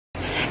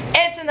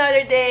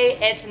another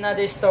day, it's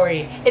another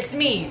story. It's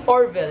me,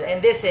 Orville, and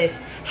this is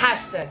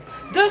hashtag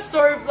The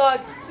Story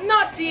Vlog,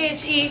 not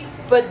THE,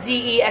 but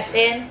DE as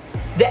in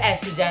The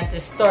Estudiante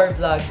Story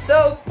Vlog.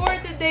 So, for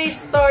today's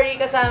story,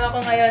 kasama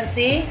ko ngayon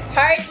si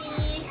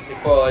Hardy, si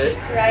Paul,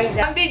 Riza.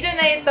 Ang video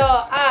na ito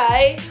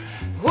ay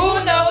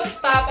Who Knows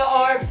Papa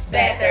Orbs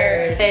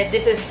Better?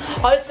 This is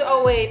also a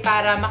way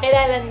para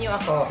makilala niyo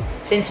ako.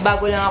 Since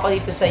bago lang ako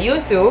dito sa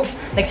YouTube,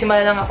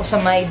 nagsimula lang ako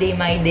sa My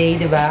Day,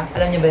 diba?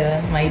 Alam niyo ba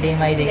yun? My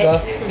Day ko.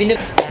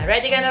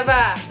 Ready ka na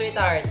ba,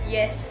 sweetheart?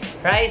 Yes.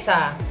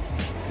 Raisa?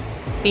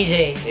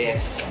 PJ?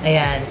 yes.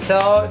 Ayan.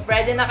 So, if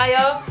ready na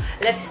kayo,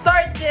 let's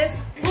start this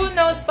Who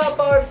Knows Papa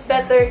Orbs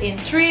Better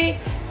in 3,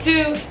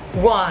 2,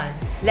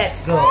 1. Let's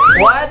go.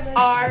 What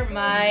are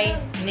my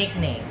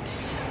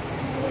nicknames?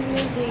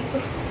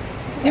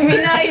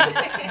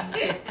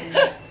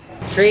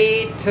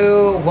 3,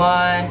 2,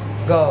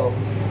 1, go.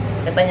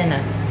 Kata niya na.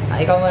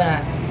 Ikaw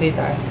muna,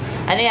 sweetheart.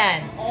 Ano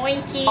yan?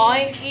 Oinky.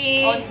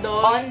 Oinky.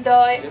 Ondoy.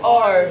 Ondoy.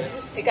 Orbs.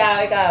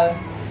 Ikaw.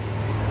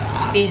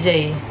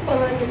 PJ.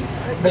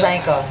 Basahin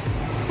ko.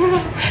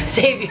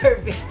 Savior.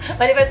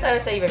 Malipat tayo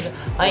sa Savior.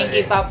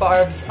 Oinky,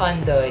 Papa Orbs,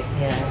 Ondoy.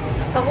 Yan.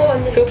 Ako,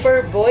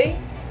 Superboy?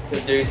 Sa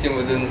jersey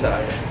mo dun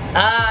sa ano.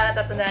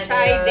 Natatandaan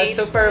niyo.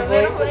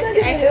 Superboy.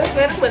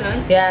 Meron ko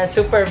nun? Yan,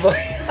 Superboy.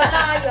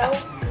 Palayaw.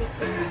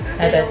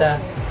 Ito.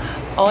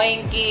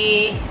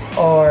 Oinky,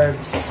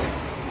 Orbs.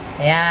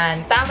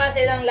 Ayan. Tama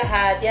silang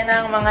lahat. Yan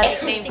ang mga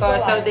nickname ko.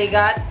 So, they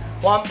got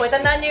 1 point.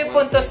 Tandaan nyo yung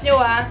puntos nyo,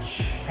 ha?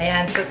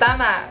 Ayan. So,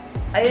 tama.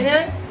 Ayun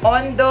yun.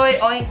 Ondoy,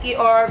 Oinky,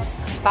 Orbs,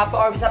 Papa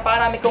Orbs.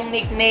 Napakarami kong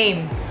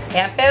nickname.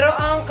 Ayan. Pero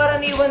ang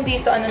karaniwan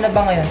dito, ano na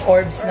ba ngayon?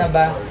 Orbs na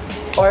ba?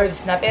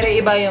 Orbs na. Pero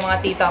iba yung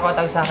mga tita ko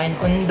tawag sa akin.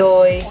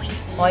 Ondoy,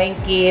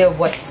 Oinky,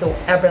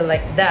 whatsoever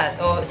like that.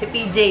 O, si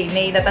PJ,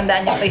 may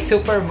natandaan niyo kay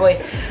Superboy.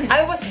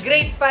 I was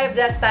grade 5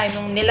 that time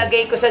nung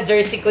nilagay ko sa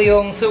jersey ko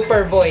yung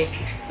Superboy.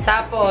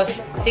 Tapos,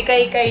 si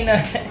Kai na,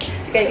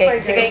 si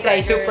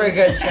Kai,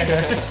 Supergirl siya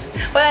nun.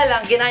 Wala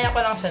lang, ginaya ko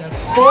lang siya nun.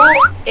 Who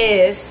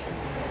is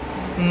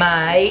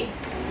my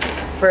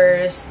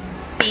first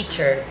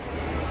teacher?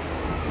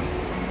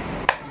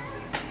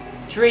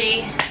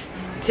 3,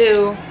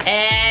 2,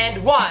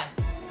 and 1.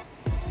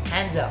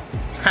 Hands up.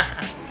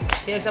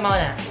 Sino sa mga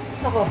na?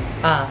 Ako.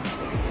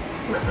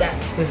 Who's that?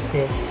 Who's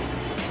this?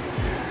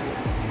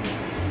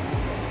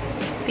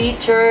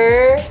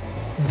 Teacher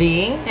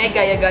Bing? Ay,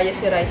 gaya-gaya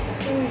si Riza.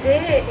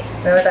 Hindi.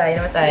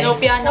 Namatay.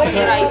 Inopian ako si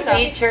Riza.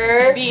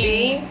 Teacher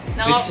Bing.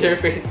 Teacher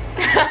Faith.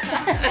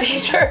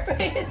 Teacher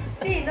Bing.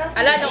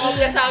 Ala,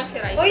 nangopya sa akin si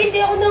Riza. Oh, hindi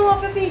ako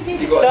nangopya, PJ.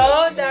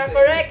 So, the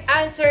correct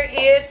answer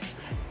is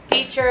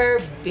Teacher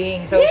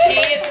Bing. So,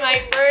 she is my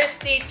first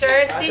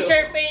teacher.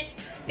 Teacher Faith.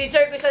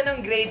 Teacher ko siya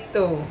nung grade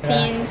 2.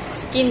 Since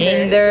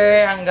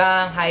Kinder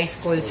hanggang high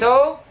school.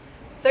 So,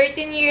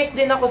 13 years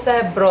din ako sa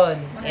Hebron.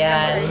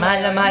 Yan.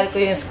 Mahal na mahal ko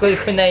yung school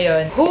ko na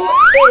yon. Who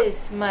is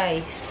my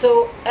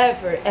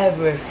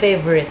ever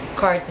favorite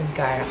cartoon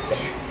character?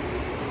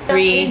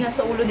 3,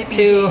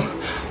 2,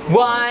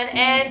 1,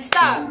 and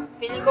stop!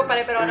 Feeling ko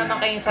pare-pero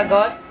naman kayong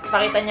sagot.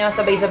 Pakita nyo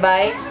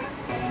sabay-sabay.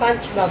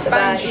 SpongeBob.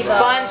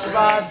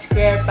 SpongeBob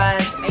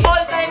SquarePants.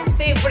 All-time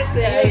favorite ko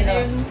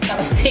yun.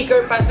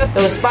 Sticker pants.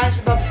 So,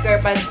 SpongeBob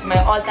SquarePants is my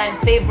all-time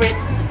favorite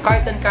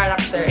cartoon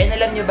character. And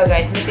alam nyo ba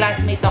guys, may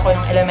classmate ako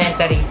ng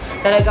elementary.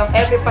 Talagang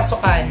every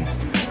pasukan,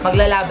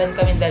 maglalaban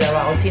kami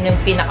dalawa kung sino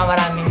yung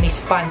pinakamaraming may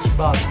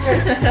SpongeBob.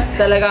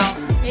 Talagang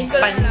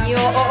panyo.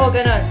 Oo,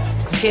 ganun.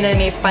 Kung sino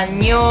may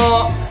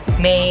panyo,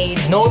 may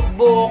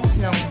notebooks,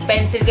 ng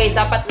pencil case,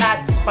 dapat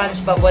lahat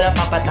SpongeBob, walang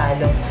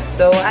papatalo.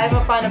 So, I'm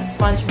a fan of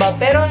SpongeBob,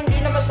 pero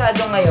hindi na masyado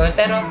ngayon,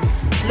 pero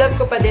love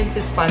ko pa din si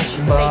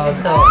SpongeBob.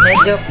 So,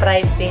 medyo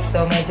private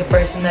to, medyo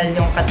personal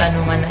yung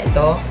katanungan na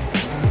ito.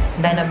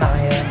 Handa na ba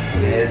kayo?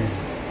 Yes.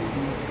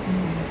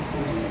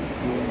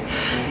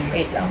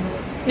 Wait lang.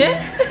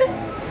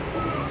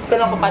 Ko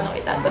lang kung paano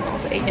itatanong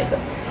sa inyo to.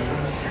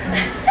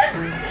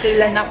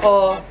 Kailan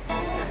ako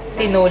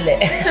tinuli?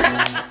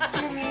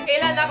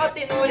 Kailan ako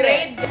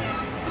tinuli?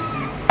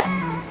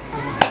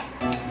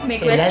 May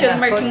question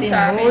mark yung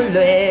sa amin.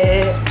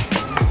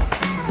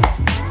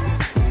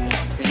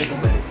 Pili ko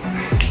balik.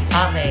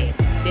 Okay.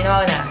 Sino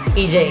ako na?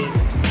 PJ.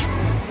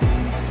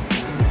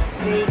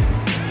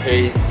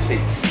 Grade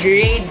 6.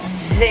 Grade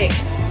 6.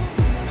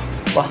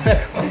 Wow.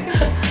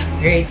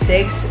 Grade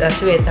 6.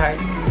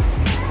 Sweetheart.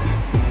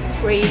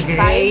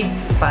 Grade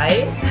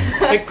 5?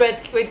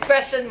 With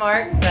question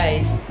mark,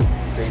 guys.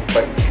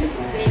 Grade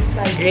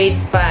 5.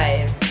 Grade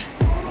 5.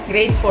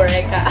 Grade 4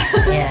 ka.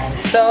 Yan.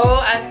 So,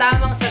 ang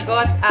tamang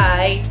sagot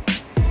ay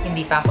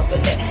hindi pa ako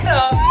tuli.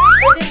 So,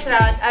 for this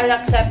round, I'll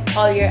accept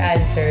all your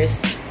answers.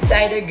 It's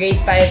either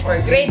grade 5 or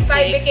grade 6.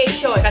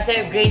 Vacation.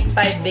 Kasi grade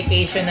 5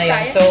 vacation na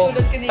yun. So,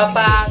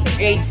 papa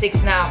grade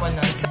 6 na ako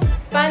nun. So,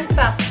 fun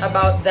fact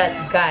about that,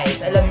 guys.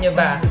 Alam nyo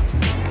ba?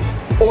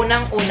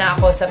 Unang-una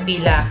ako sa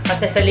pila.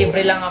 Kasi sa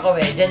libre lang ako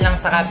eh. Diyan lang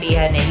sa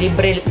kapihan eh.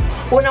 Libre.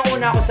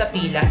 Unang-una ako sa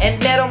pila. And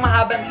merong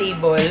mahabang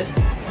table.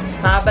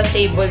 Mahabang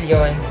table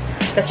yon.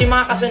 Tapos yung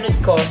mga kasunod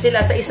ko,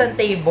 sila sa isang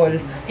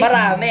table,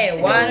 marami.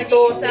 1,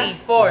 2, 3,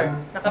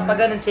 4.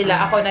 Nakapaganon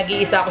sila. Ako,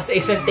 nag-iisa ako sa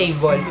isang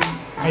table.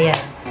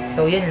 Ayan.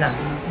 So, yun lang.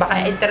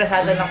 Baka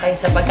interesado lang kayo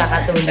sa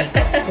pagkakatuloy.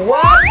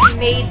 What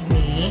made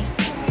me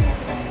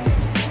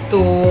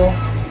to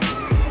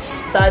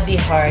study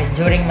hard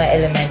during my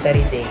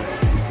elementary days?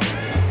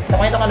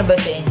 Nakwento ko na ba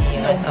sa inyo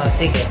yun? Oh,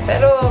 sige.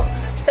 Pero,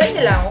 try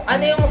nyo lang.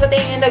 Ano yung sa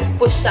tingin nyo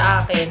nag-push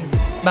sa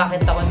akin?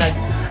 Bakit ako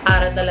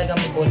nag-aral talaga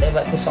mabuti?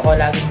 Ba't gusto ko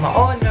laging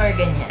ma-honor?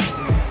 Ganyan.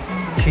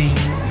 3,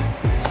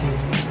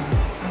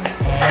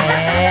 2,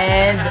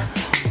 and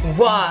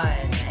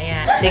 1.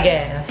 Ayan.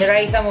 Sige. Si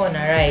Raisa muna.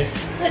 Rice.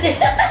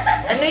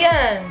 Ano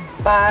yan?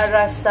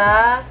 Para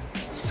sa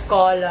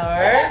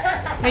scholar.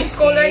 May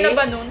scholar na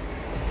ba nun?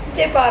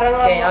 Hindi,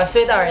 parang... Okay,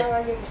 sweetheart.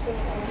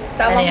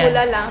 Tamang Ano yan?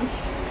 mula lang.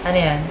 Ano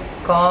yan?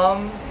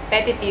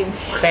 Competitive.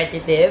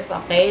 Competitive.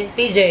 Okay.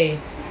 PJ.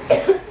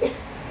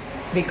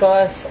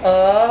 Because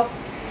of...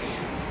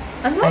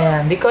 Ano?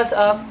 Ayan. Because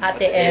of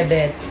Ate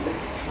Evet.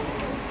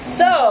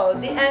 So,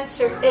 the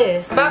answer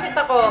is, bakit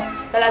ako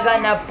talaga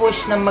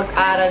na-push na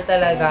mag-aral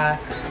talaga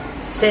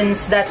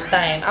since that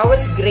time? I was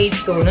grade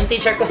 2. Nung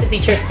teacher ko si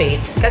Teacher Faith.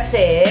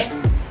 Kasi,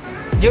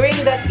 during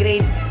that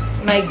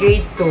my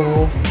grade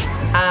 2,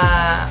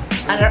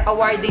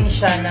 awarding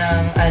siya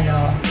ng,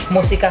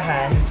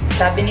 musikahan.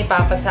 Sabi ni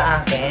Papa sa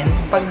akin,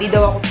 pag di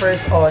daw ako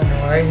first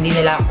honor, hindi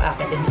nila ako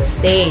akitin sa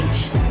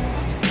stage.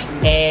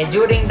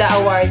 During the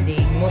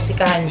awarding,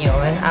 musikahan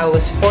yun, I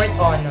was 4th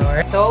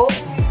honor. So,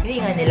 hindi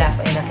nga nila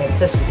ako inakit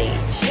sa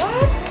stage.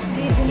 What?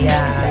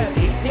 Yeah.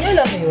 Hindi nyo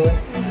alam yun.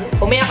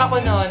 Umiyak ako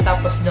noon,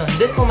 tapos doon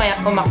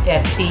umakyat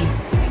si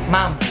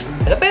Ma'am.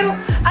 Pero,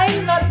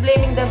 I'm not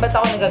blaming them ba't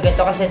ako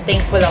nagaganto kasi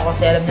thankful ako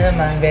kasi alam nyo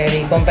naman,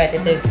 very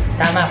competitive.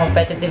 Tama,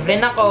 competitive rin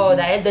ako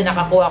dahil doon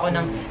nakakuha ako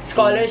ng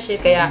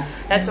scholarship. Kaya,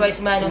 that's why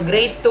nung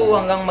grade 2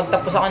 hanggang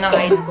magtapos ako ng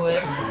high school,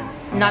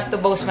 not to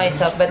boast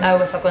myself, but I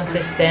was a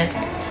consistent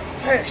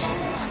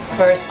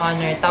first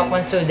honor, top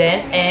 1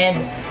 student,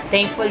 and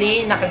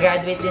thankfully,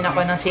 nakagraduate din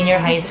ako ng senior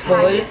high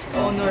school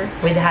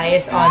with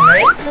highest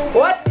honor.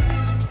 What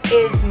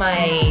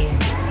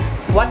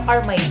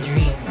are my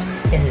dreams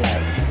in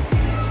life?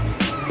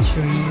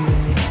 3,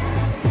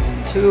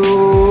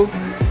 2,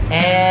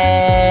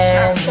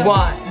 and 1.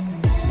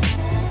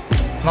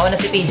 Mauna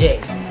si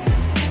PJ.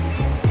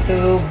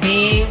 To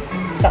be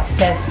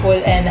successful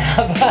and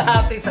have a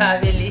happy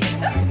family.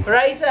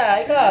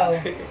 Raisa, ikaw.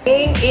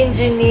 Maging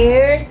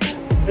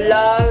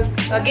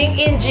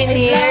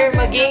engineer,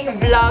 maging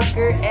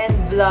vlogger and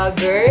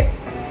vlogger.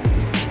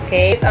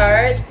 Okay,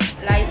 art,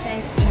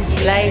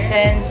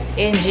 licensed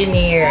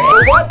engineer.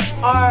 What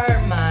are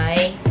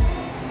my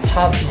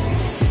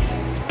hobbies?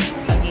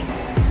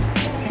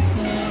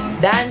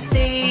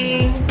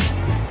 Dancing,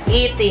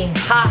 eating,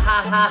 ha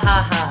ha ha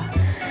ha ha.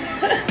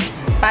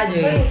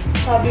 Pajoy.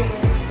 Sabi mo.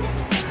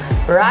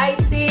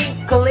 Writing,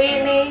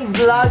 cleaning,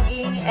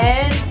 vlogging,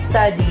 and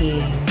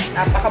studying.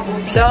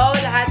 Napakabuti. So,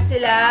 lahat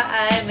sila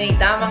ay may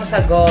tamang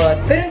sagot.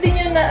 Pero hindi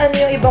nyo na ano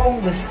yung iba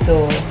kong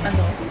gusto.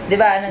 Ano?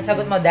 Diba, anong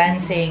sagot mo?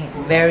 Dancing.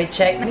 Very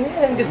check. Hindi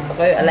nyo gusto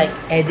ko. I like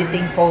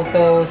editing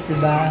photos,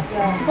 diba?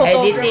 Yeah.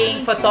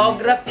 Editing,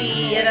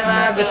 photography. Yan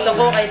naman. Gusto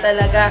ko kayo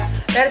talaga.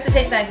 Pero at the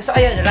same time, gusto ko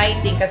yun,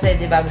 writing kasi,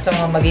 diba? Gusto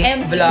mo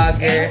maging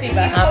vlogger.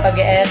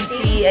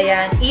 Pag-MC.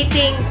 Ayan.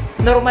 Eating.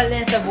 Normal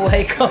na yan sa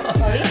buhay ko.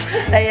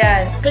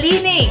 Ayan.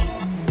 Cleaning.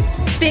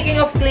 Speaking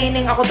of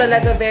cleaning, ako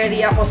talaga very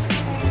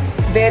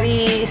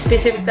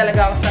specific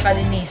talaga ako sa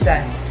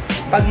kalinisan.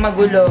 Pag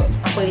magulo,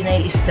 ako yung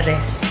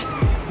nai-stress.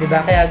 Diba?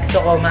 Kaya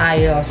gusto ko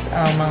maayos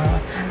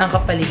ang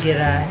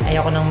kapaligiran.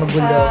 Ayoko nang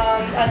magulo.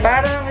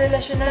 Parang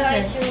relasyon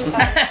namin.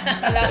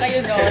 Wala kayo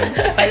nun.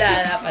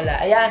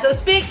 Wala. Ayan. So,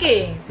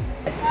 speaking,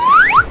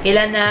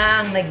 ilan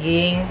na ang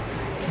naging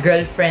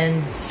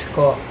girlfriends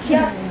ko?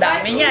 Yeah.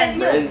 Dami niyan.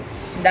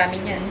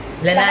 Dami niyan.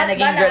 Ilan na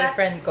naging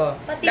girlfriend ko?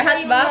 Pati Lahat ba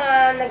yung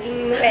ba?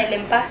 naging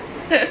LM pa?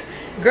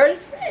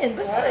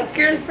 Girlfriend. Basta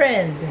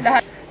girlfriend.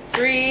 Lahat.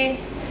 3,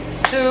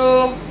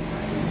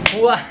 2,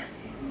 1.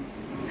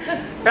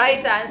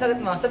 Raisa, ano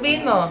sagot mo?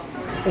 Sabihin mo.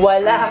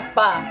 Wala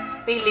pa.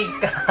 Pilig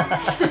ka.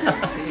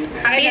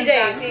 TJ.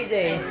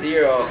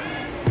 0.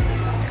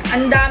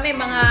 Ang dami,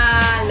 mga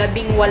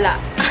labing wala.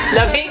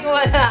 Labing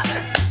wala.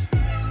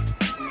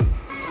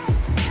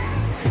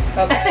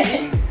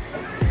 Okay.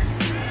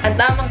 Ang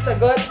tamang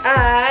sagot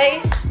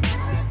ay...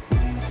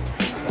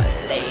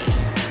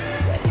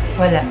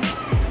 Wala.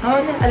 Oh,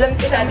 alam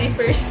ko na.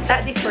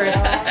 Study first.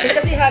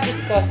 Kasi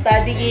hobbies ko,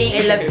 studying,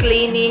 I love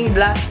cleaning,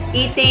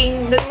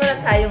 eating. Doon muna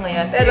tayo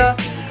ngayon. Pero,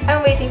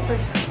 I'm waiting for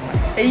someone.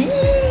 Ay!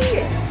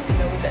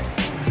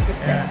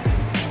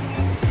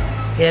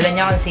 Kilala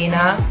niyo kung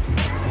sino?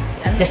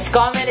 Just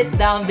comment it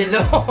down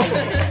below.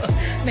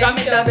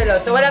 Comment down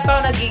below. So, wala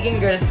pa akong nagiging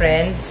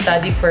girlfriend.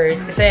 Study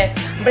first. Kasi,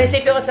 ang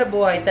prinsipyo ko sa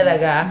buhay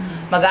talaga,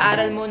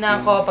 mag-aaral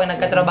muna ako pag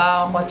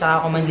nagkatrabaho ako,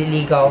 tsaka ako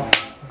manliligaw.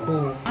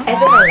 Who?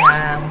 Ito na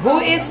lang. Who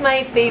is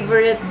my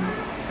favorite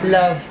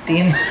love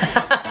team?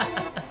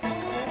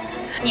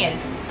 Yan.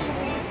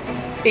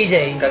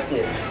 PJ.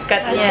 Katniel.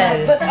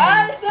 Katniel. But,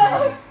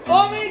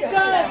 Oh my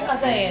gosh!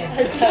 Asayin.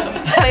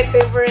 My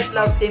favorite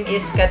love team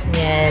is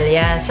Katniel.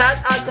 Yan.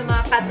 Shout out sa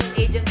mga casting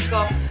agents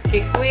ko.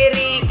 Kay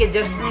Query, kay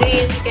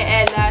Jocelyn,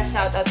 kay Ella.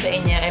 Shout out sa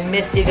inyo. I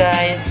miss you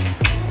guys.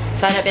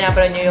 Sana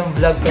pinapanood nyo yung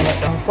vlog ko na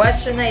to. Ang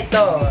question na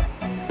ito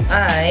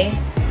ay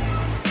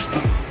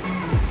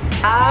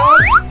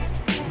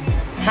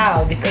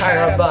How the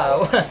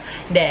Carabao.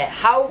 Hindi.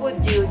 How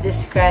would you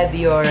describe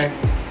your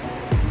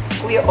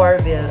Kuya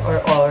Orville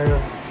or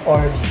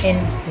Orbs in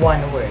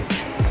one word?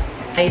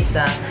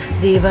 Isa,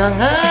 di ba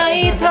nga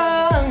ito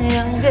ang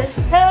iyong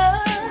gusto?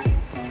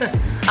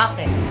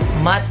 Okay,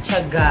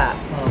 matyaga.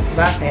 Oh,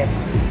 bakit?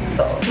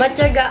 Ito.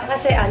 Matyaga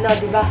kasi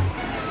di ba?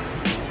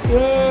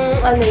 Yung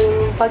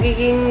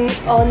pagiging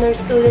honor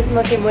student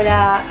mo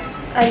simula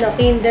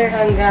kinder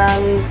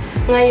hanggang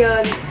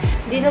ngayon,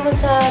 di naman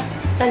sa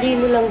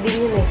talino lang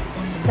din yun eh.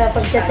 Sa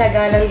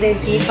pagtsatsaga lang din,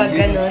 sipag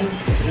ganun.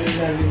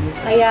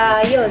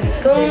 Kaya yun,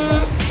 kung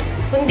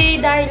di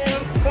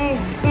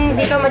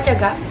ka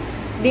matyaga,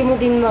 di mo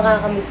din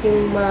makakamit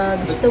yung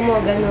gusto mo,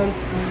 gano'n.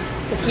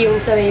 Tapos yung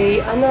sa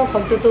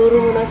pagtuturo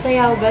mo ng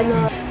sayaw,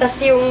 gano'n.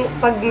 Tapos yung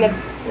pag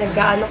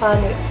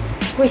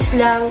quiz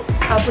lang,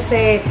 tapos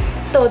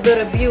todo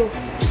review.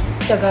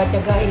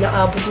 Tsaga-tsaga,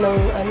 inaabot ng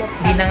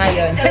Di na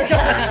ngayon.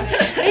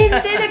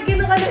 Hindi,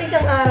 nag-gino ka ng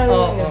isang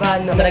araw.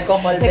 Diba?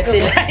 Nag-comolbet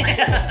sila.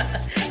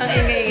 Ang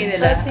ingay-ingay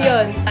nila. That's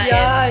yun.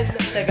 Yan.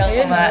 Sagang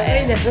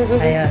kumain.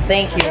 Ayan,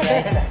 thank you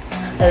guys.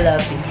 I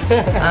love you.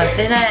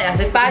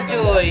 Si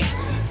Pajoy.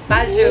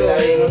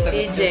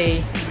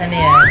 TJ. Ano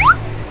yan?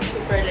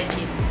 Super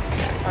legit.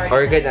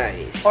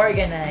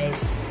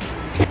 Organize.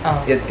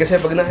 Oh. Yan,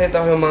 kasi pag nakita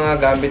ko yung mga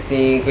gamit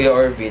ni Kuya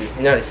Orville,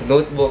 kunyari sa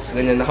notebooks,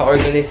 ganyan,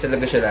 naka-organize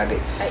talaga siya lagi.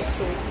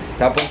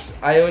 Tapos,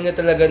 ayaw niya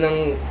talaga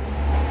ng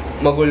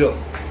magulo.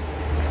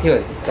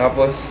 Yun.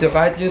 Tapos,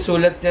 kahit yung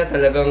sulat niya,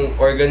 talagang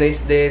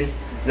organized din.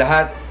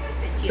 Lahat.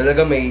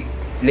 Talaga may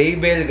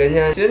label,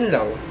 ganyan. Yun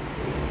lang.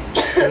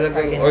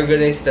 Talagang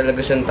organized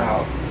talaga siyang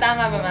tao.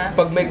 Tama ba, ma?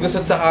 Pag may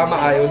gusot sa kama,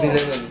 ayaw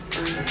nila nun.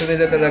 Gusto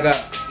nila talaga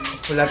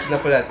fulat na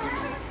fulat.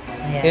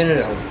 Yun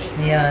lang.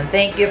 Yan.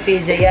 Thank you,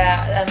 PJ.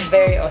 Yeah, I'm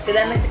very...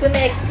 sila lang ko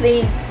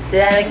na-explain.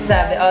 Sila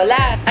nagsabi.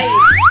 Lahat. Ay,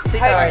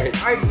 sweetheart.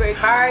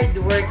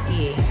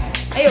 Hardworking.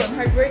 Ayun,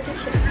 hardworking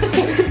siya.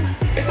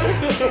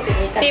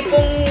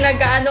 Tipong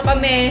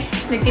kami,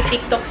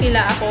 nagti-tiktok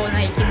sila, ako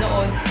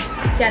nakikinood.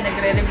 Siya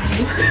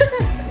nagre-review.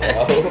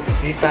 Wow,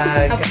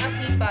 sipag.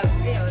 Napakasipag.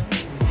 Ayun.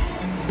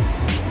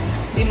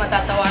 Hindi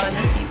matatawaran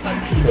ng sipag.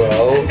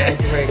 Wow.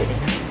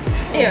 Hardworking.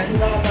 Ayun.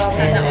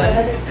 Sana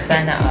all.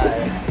 Sana all.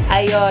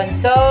 Ayun.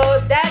 So,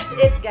 that's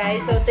it, guys.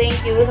 So, thank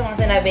you sa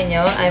mga sinabi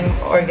nyo. I'm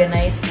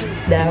organized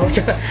daw.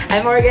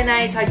 I'm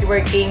organized,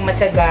 hardworking,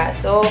 matyaga.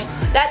 So,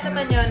 lahat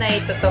naman yun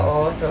ay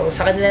totoo. So,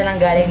 sa kanila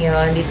lang galing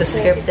yun. Dito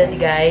scripted,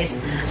 guys.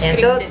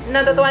 Ayan. So,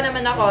 natutuwa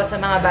naman ako sa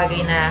mga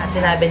bagay na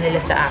sinabi nila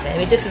sa akin.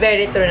 Which is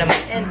very true naman.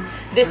 And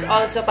this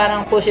also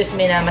parang pushes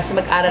me na mas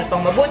mag-aral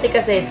pang mabuti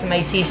kasi it's my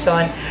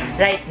season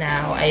right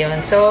now. Ayun.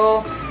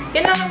 So,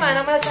 yun lang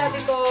naman. Ang masasabi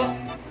ko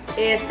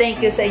is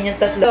thank you sa inyong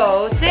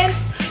tatlo. So, since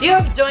you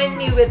have joined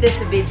me with this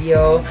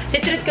video,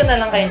 titreat ko na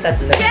lang kayong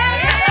tatlo. Yay!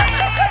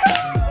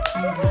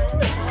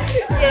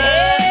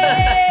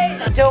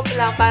 Joke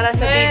lang, para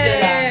sa video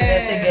lang.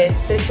 Sige,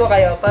 treat ko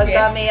kayo.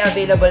 Pagka may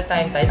available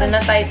time tayo, doon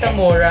lang tayo sa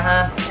mura,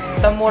 ha?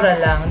 Sa mura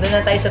lang.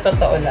 Doon lang tayo sa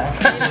totoo lang.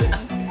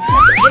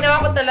 Ginawa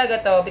ko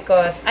talaga to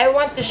because I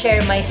want to share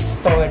my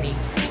story.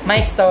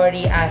 My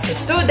story as a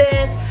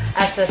student,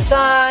 as a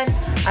son,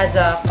 as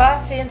a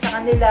cousin sa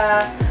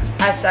kanila,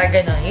 as a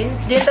gano'n.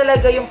 Yun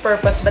talaga yung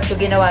purpose ba't ko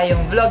ginawa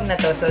yung vlog na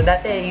to. So,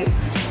 dati,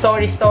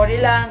 story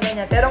lang,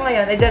 ganyan. Pero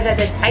ngayon,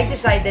 I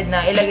decided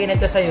na ilagay na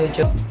to sa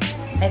YouTube.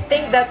 I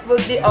think that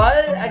will be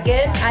all.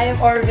 Again, I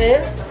am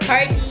Orville.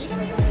 Party.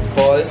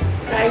 Paul.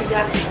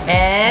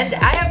 And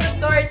I have a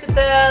story to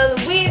tell.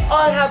 We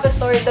all have a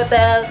story to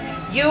tell.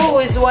 You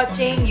who is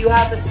watching, you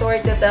have a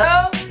story to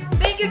tell. So,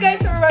 thank you guys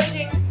for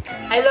watching.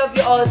 I love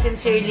you all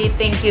sincerely.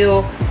 Thank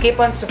you.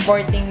 Keep on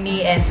supporting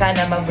me and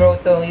sana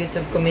mag-grow to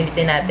YouTube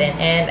community natin.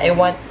 And I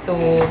want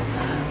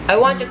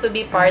you to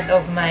be part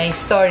of my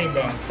story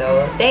then.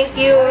 So, thank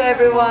you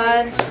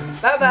everyone.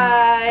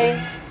 Bye-bye.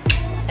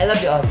 I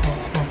love you all.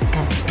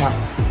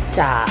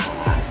 Ciao.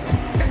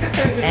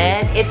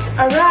 And it's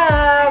a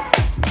wrap.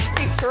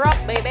 It's a wrap,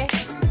 baby.